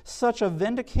achieve such a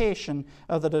vindication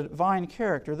of the divine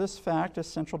character. This fact is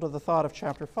central to the thought of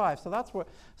chapter 5. So that's what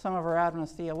some of our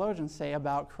Adventist theologians say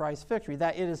about Christ's victory,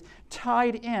 that it is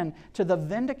tied in to the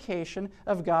vindication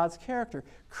of God's character.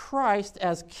 Christ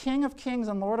as King of Kings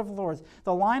and Lord of Lords,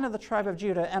 the Lion of the tribe of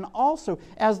Judah, and also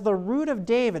as the root of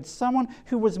David, someone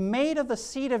who was made of the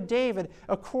seed of David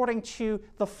according to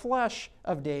the flesh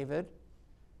of David.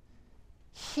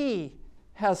 He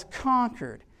has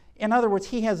conquered. In other words,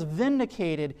 he has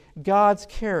vindicated God's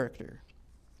character.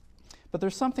 But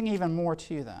there's something even more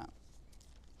to that.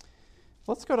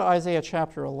 Let's go to Isaiah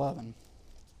chapter 11.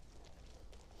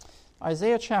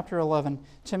 Isaiah chapter 11,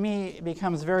 to me,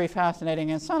 becomes very fascinating.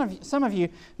 And some of you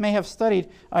may have studied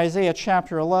Isaiah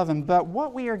chapter 11, but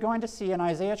what we are going to see in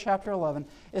Isaiah chapter 11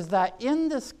 is that in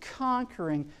this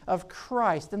conquering of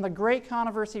Christ, in the great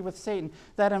controversy with Satan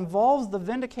that involves the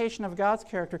vindication of God's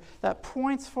character, that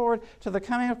points forward to the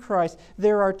coming of Christ,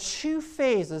 there are two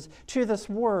phases to this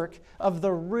work of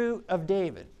the root of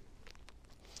David.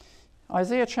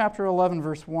 Isaiah chapter 11,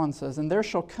 verse 1 says, "And there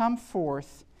shall come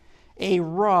forth a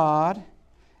rod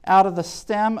out of the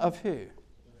stem of who?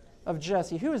 Of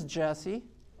Jesse." Who is Jesse?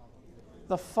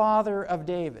 The father of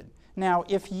David. Now,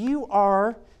 if you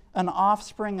are an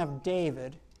offspring of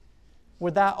David,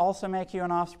 would that also make you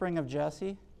an offspring of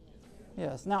Jesse?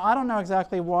 Yes. Now, I don't know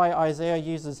exactly why Isaiah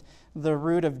uses the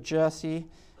root of Jesse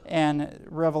and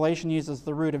Revelation uses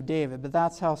the root of David, but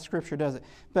that's how Scripture does it.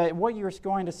 But what you're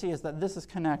going to see is that this is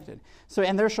connected. So,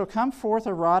 "And there shall come forth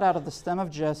a rod out of the stem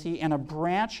of Jesse, and a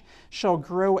branch shall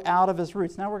grow out of his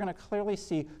roots." Now we're going to clearly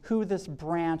see who this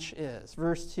branch is.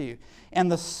 Verse 2,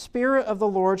 "And the Spirit of the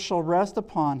Lord shall rest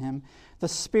upon him, the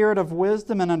Spirit of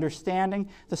wisdom and understanding,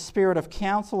 the Spirit of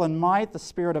counsel and might, the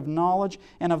Spirit of knowledge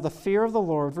and of the fear of the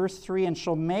Lord." Verse 3, "And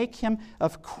shall make him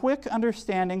of quick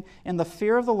understanding in the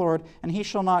fear of the Lord, and he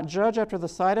shall not judge after the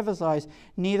sight of his eyes,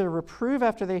 neither reprove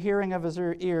after the hearing of his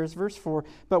ears." Verse 4,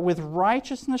 "But with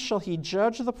righteousness shall he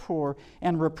judge the poor,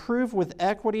 and reprove with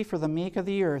equity for the meek of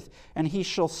the earth. And he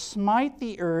shall smite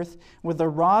the earth with the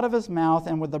rod of his mouth,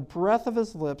 and with the breath of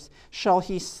his lips shall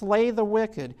he slay the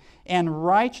wicked. And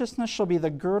righteousness shall be the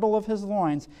girdle of his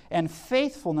loins, and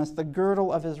faithfulness the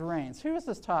girdle of his reins." Who is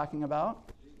this talking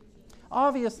about?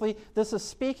 Obviously, this is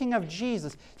speaking of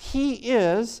Jesus. He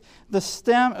is the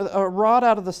stem, a rod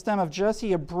out of the stem of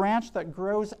Jesse, a branch that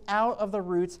grows out of the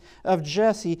roots of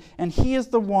Jesse, and he is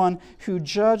the one who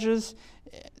judges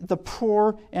the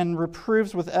poor and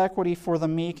reproves with equity for the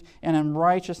meek, and in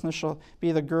righteousness shall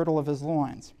be the girdle of his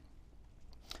loins.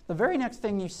 The very next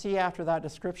thing you see after that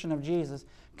description of Jesus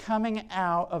coming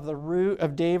out of the root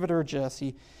of David or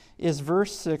Jesse is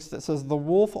verse 6 that says, "The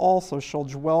wolf also shall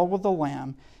dwell with the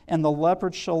lamb, and the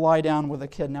leopard shall lie down with the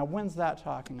kid." Now, when's that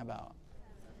talking about?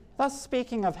 That's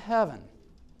speaking of heaven.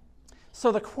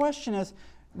 So the question is,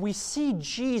 we see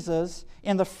Jesus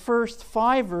in the first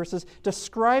 5 verses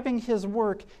describing his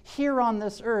work here on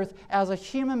this earth as a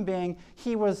human being.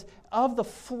 He was of the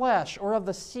flesh, or of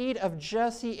the seed of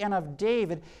Jesse and of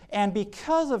David. And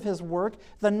because of his work,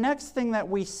 the next thing that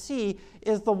we see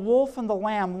is the wolf and the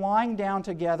lamb lying down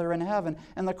together in heaven.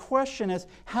 And the question is,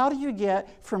 how do you get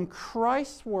from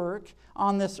Christ's work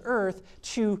on this earth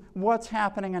to what's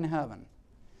happening in heaven?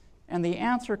 And the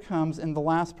answer comes in the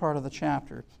last part of the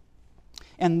chapter.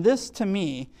 And this, to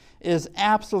me, is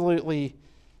absolutely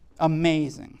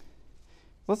amazing.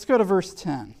 Let's go to verse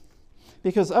 10.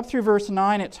 Because up through verse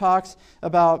 9, it talks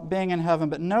about being in heaven.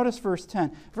 But notice verse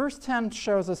 10. Verse 10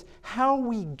 shows us how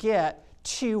we get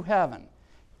to heaven.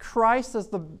 Christ, as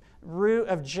the root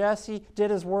of Jesse,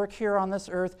 did his work here on this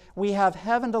earth. We have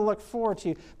heaven to look forward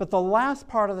to. But the last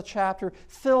part of the chapter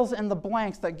fills in the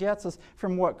blanks that gets us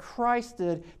from what Christ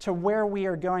did to where we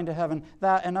are going to heaven.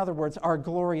 That, in other words, our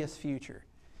glorious future.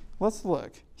 Let's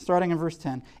look, starting in verse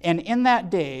 10. "And in that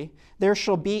day there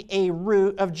shall be a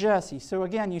root of Jesse." So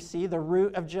again, you see the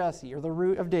root of Jesse, or the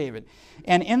root of David.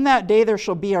 "And in that day there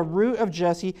shall be a root of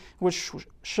Jesse, which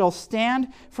shall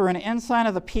stand for an ensign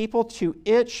of the people. To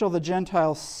it shall the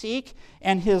Gentiles seek,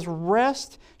 and his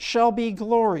rest shall be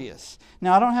glorious."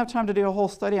 Now, I don't have time to do a whole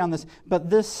study on this,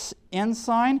 but this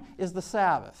ensign is the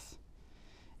Sabbath.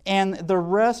 "And the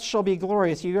rest shall be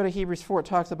glorious." You go to Hebrews 4, it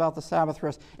talks about the Sabbath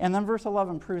rest. And then verse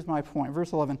 11 proves my point.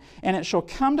 Verse 11, "And it shall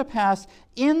come to pass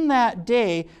in that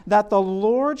day that the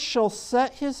Lord shall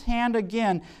set his hand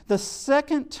again the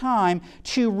second time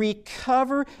to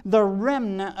recover the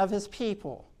remnant of his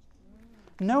people."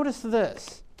 Notice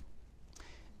this.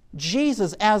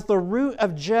 Jesus, as the root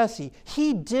of Jesse,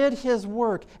 he did his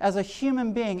work as a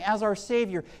human being, as our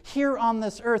Savior, here on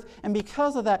this earth. And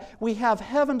because of that, we have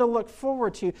heaven to look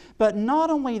forward to. But not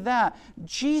only that,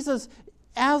 Jesus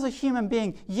as a human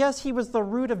being, yes, he was the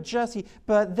root of Jesse,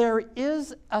 but there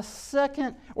is a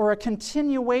second or a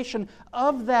continuation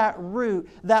of that root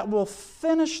that will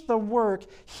finish the work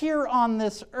here on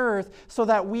this earth so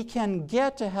that we can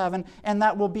get to heaven, and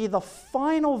that will be the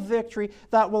final victory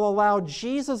that will allow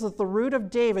Jesus as the root of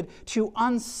David to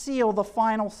unseal the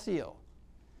final seal.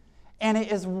 And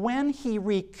it is when he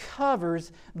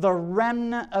recovers the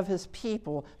remnant of his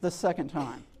people the second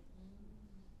time.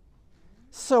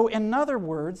 So, in other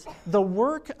words, the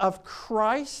work of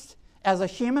Christ as a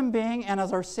human being and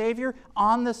as our Savior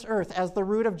on this earth, as the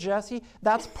root of Jesse,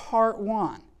 that's part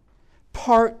one.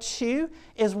 Part two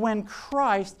is when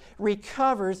Christ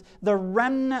recovers the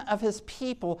remnant of his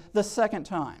people the second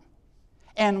time.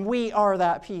 And we are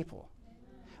that people.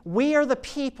 We are the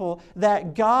people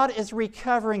that God is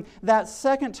recovering that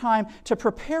second time to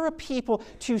prepare a people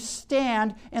to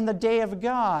stand in the day of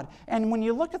God. And when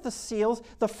you look at the seals,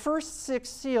 the first 6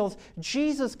 seals,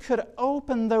 Jesus could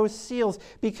open those seals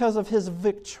because of his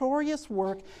victorious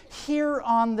work here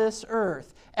on this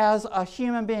earth as a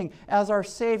human being, as our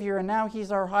Savior, and now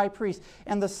he's our high priest.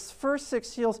 And the first 6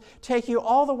 seals take you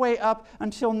all the way up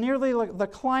until nearly the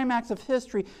climax of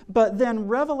history. But then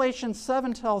Revelation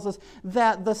 7 tells us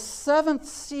that the 7th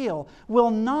seal will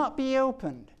not be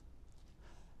opened.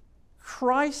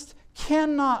 Christ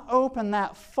cannot open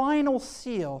that final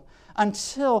seal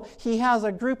until he has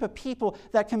a group of people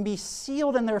that can be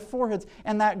sealed in their foreheads,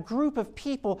 and that group of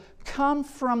people come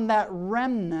from that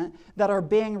remnant that are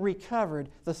being recovered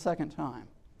the second time.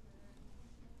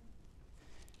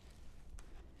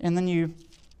 And then you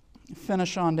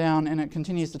finish on down, and it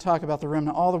continues to talk about the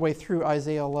remnant all the way through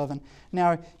Isaiah 11.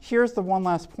 Now, here's the one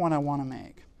last point I want to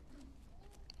make.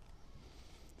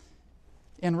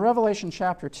 In Revelation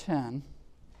chapter 10,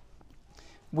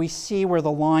 we see where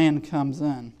the lion comes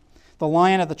in. The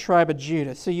Lion of the tribe of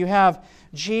Judah. So you have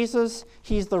Jesus,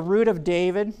 he's the root of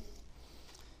David.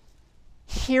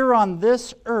 Here on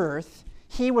this earth,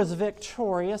 he was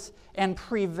victorious and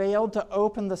prevailed to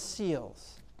open the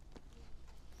seals.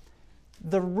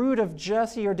 The root of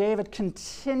Jesse or David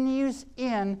continues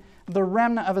in the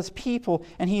remnant of his people,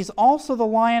 and he's also the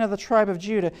Lion of the tribe of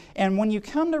Judah. And when you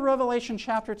come to Revelation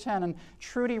chapter 10, and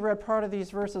Trudy read part of these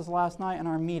verses last night in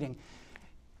our meeting,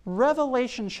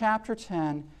 Revelation chapter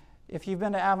 10, if you've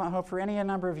been to Advent Hope for any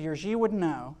number of years, you would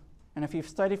know, and if you've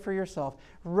studied for yourself,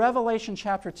 Revelation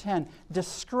chapter 10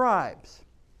 describes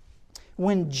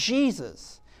when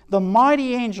Jesus, the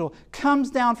mighty angel, comes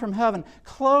down from heaven,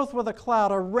 clothed with a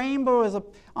cloud, a rainbow is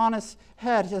on his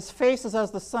head, his face is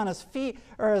as the sun, his feet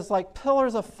are as like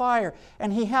pillars of fire,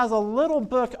 and he has a little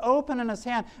book open in his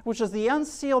hand, which is the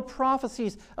unsealed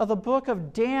prophecies of the book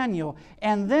of Daniel.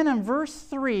 And then in verse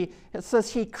 3, it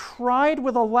says, he cried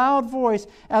with a loud voice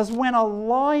as when a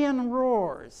lion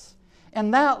roars.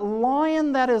 And that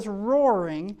lion that is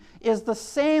roaring is the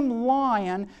same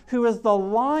lion who is the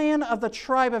Lion of the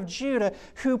tribe of Judah,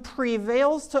 who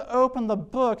prevails to open the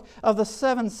book of the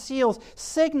 7 seals,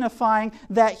 signifying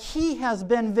that he has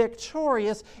been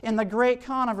victorious in the great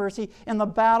controversy in the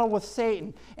battle with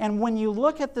Satan. And when you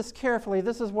look at this carefully,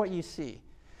 this is what you see.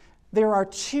 There are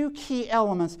 2 key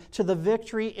elements to the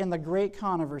victory in the great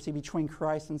controversy between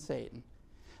Christ and Satan.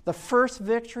 The first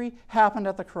victory happened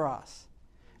at the cross.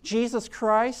 Jesus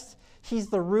Christ, he's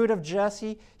the root of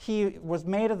Jesse. He was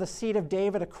made of the seed of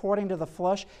David according to the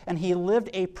flesh, and he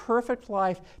lived a perfect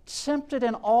life, tempted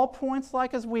in all points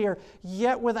like as we are,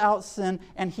 yet without sin,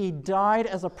 and he died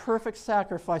as a perfect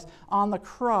sacrifice on the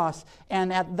cross.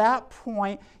 And at that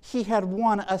point, he had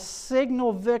won a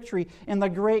signal victory in the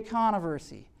great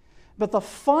controversy. But the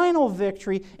final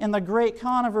victory in the great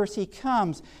controversy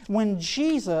comes when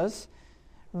Jesus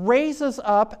raises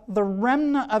up the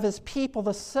remnant of his people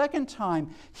the second time.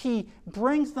 He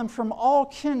brings them from all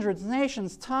kindreds,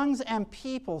 nations, tongues, and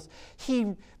peoples.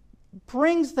 He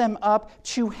brings them up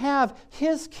to have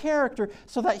his character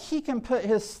so that he can put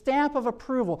his stamp of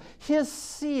approval, his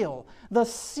seal, the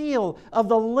seal of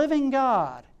the living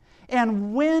God.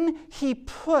 And when he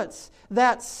puts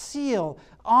that seal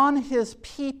on his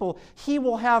people, he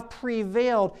will have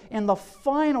prevailed in the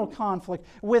final conflict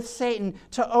with Satan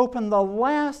to open the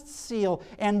last seal,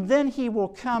 and then he will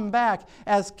come back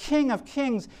as King of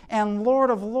Kings and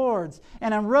Lord of Lords.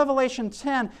 And in Revelation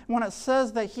 10, when it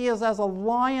says that he is as a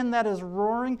lion that is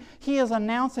roaring, he is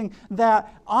announcing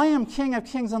that I am King of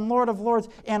Kings and Lord of Lords,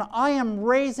 and I am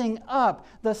raising up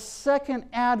the second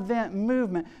Advent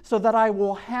movement so that I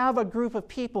will have a group of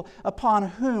people upon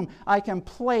whom I can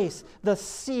place the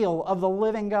seal of the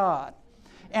living God.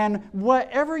 And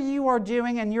whatever you are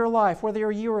doing in your life,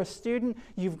 whether you are a student,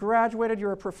 you've graduated,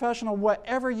 you're a professional,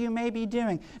 whatever you may be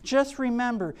doing, just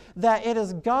remember that it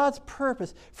is God's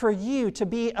purpose for you to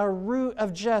be a root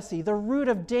of Jesse, the root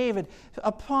of David,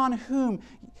 upon whom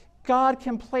God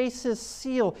can place His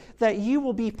seal, that you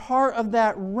will be part of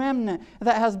that remnant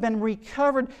that has been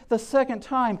recovered the second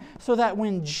time, so that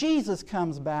when Jesus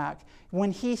comes back,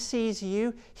 when He sees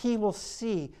you, He will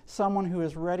see someone who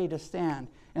is ready to stand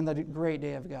in the great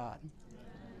day of God.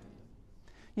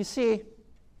 You see,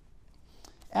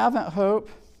 Advent Hope,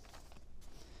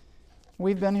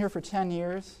 we've been here for 10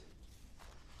 years.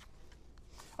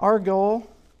 Our goal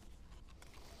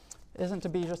isn't to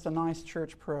be just a nice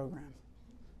church program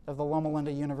of the Loma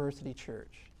Linda University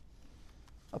Church,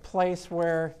 a place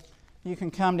where you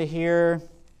can come to hear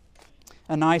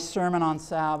a nice sermon on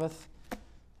Sabbath,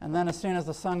 and then as soon as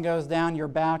the sun goes down, you're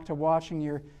back to watching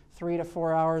your 3 to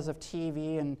 4 hours of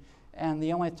TV, and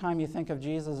the only time you think of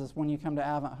Jesus is when you come to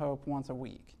Advent Hope once a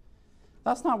week.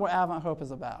 That's not what Advent Hope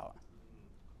is about.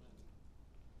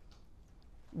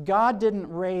 God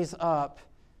didn't raise up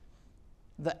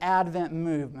the Advent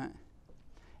movement,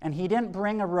 and He didn't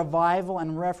bring a revival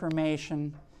and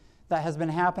reformation that has been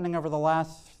happening over the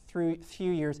last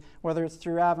few years, whether it's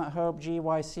through Advent Hope,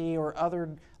 GYC, or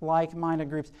other like-minded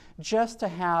groups, just to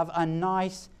have a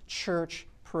nice church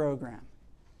program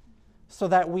so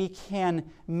that we can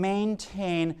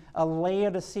maintain a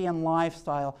Laodicean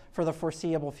lifestyle for the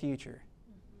foreseeable future.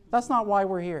 That's not why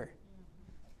we're here.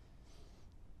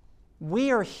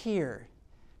 We are here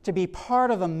to be part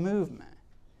of a movement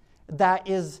that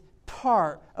is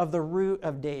part of the root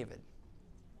of David,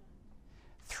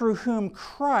 through whom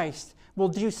Christ will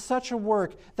do such a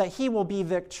work that He will be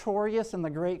victorious in the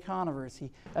great controversy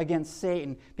against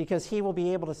Satan, because He will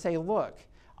be able to say, look,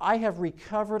 I have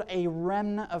recovered a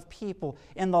remnant of people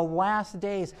in the last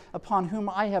days upon whom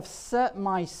I have set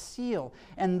my seal,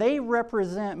 and they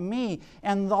represent me.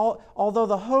 And although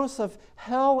the hosts of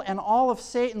hell and all of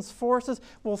Satan's forces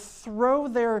will throw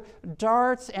their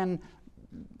darts and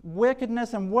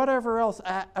wickedness and whatever else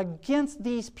against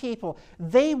these people,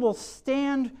 they will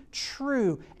stand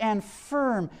true and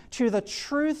firm to the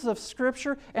truths of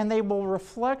Scripture, and they will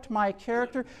reflect my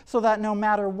character, so that no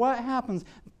matter what happens,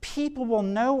 people will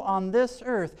know on this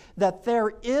earth that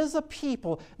there is a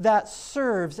people that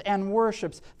serves and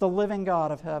worships the living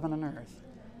God of heaven and earth.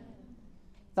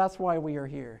 That's why we are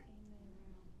here.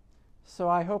 So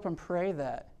I hope and pray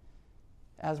that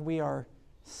as we are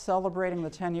celebrating the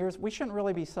 10 years, we shouldn't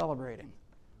really be celebrating.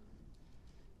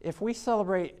 If we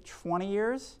celebrate 20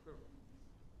 years,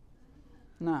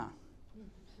 no.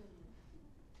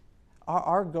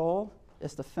 Our goal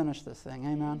is to finish this thing.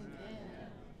 Amen?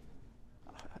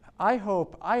 I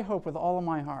hope with all of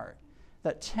my heart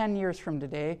that 10 years from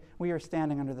today, we are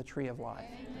standing under the tree of life.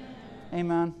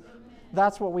 Amen?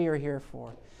 That's what we are here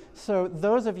for. So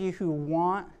those of you who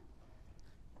want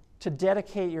to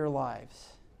dedicate your lives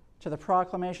to the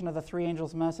proclamation of the three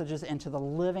angels' messages and to the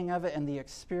living of it and the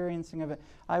experiencing of it,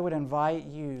 I would invite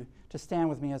you to stand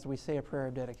with me as we say a prayer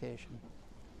of dedication.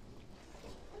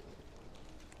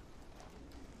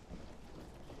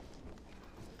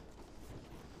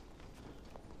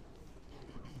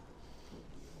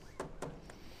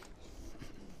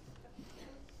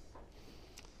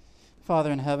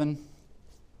 Father in heaven,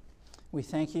 we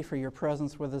thank You for Your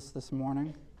presence with us this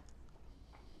morning.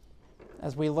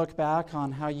 As we look back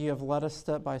on how You have led us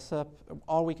step by step,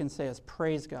 all we can say is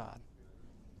praise God.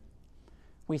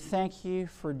 We thank You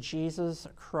for Jesus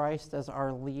Christ as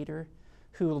our leader,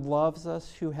 who loves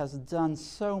us, who has done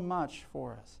so much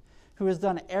for us, who has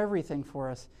done everything for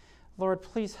us. Lord,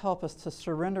 please help us to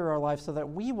surrender our lives so that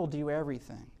we will do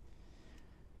everything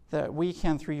that we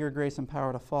can through Your grace and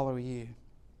power to follow You.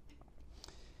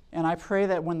 And I pray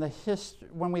that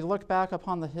when we look back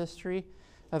upon the history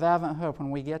of Advent Hope, when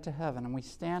we get to heaven and we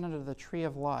stand under the tree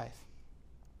of life,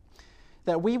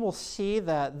 that we will see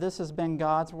that this has been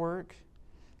God's work.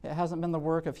 It hasn't been the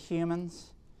work of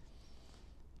humans.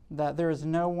 That there is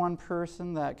no one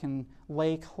person that can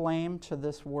lay claim to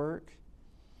this work,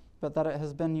 but that it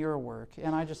has been Your work.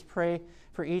 And I just pray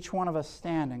for each one of us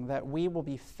standing that we will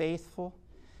be faithful,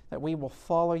 that we will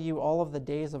follow You all of the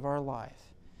days of our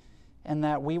life, and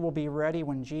that we will be ready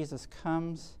when Jesus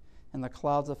comes in the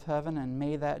clouds of heaven, and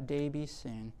may that day be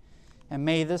soon. And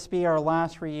may this be our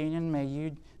last reunion. May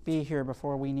You be here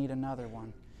before we need another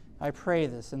one. I pray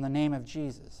this in the name of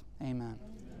Jesus. Amen.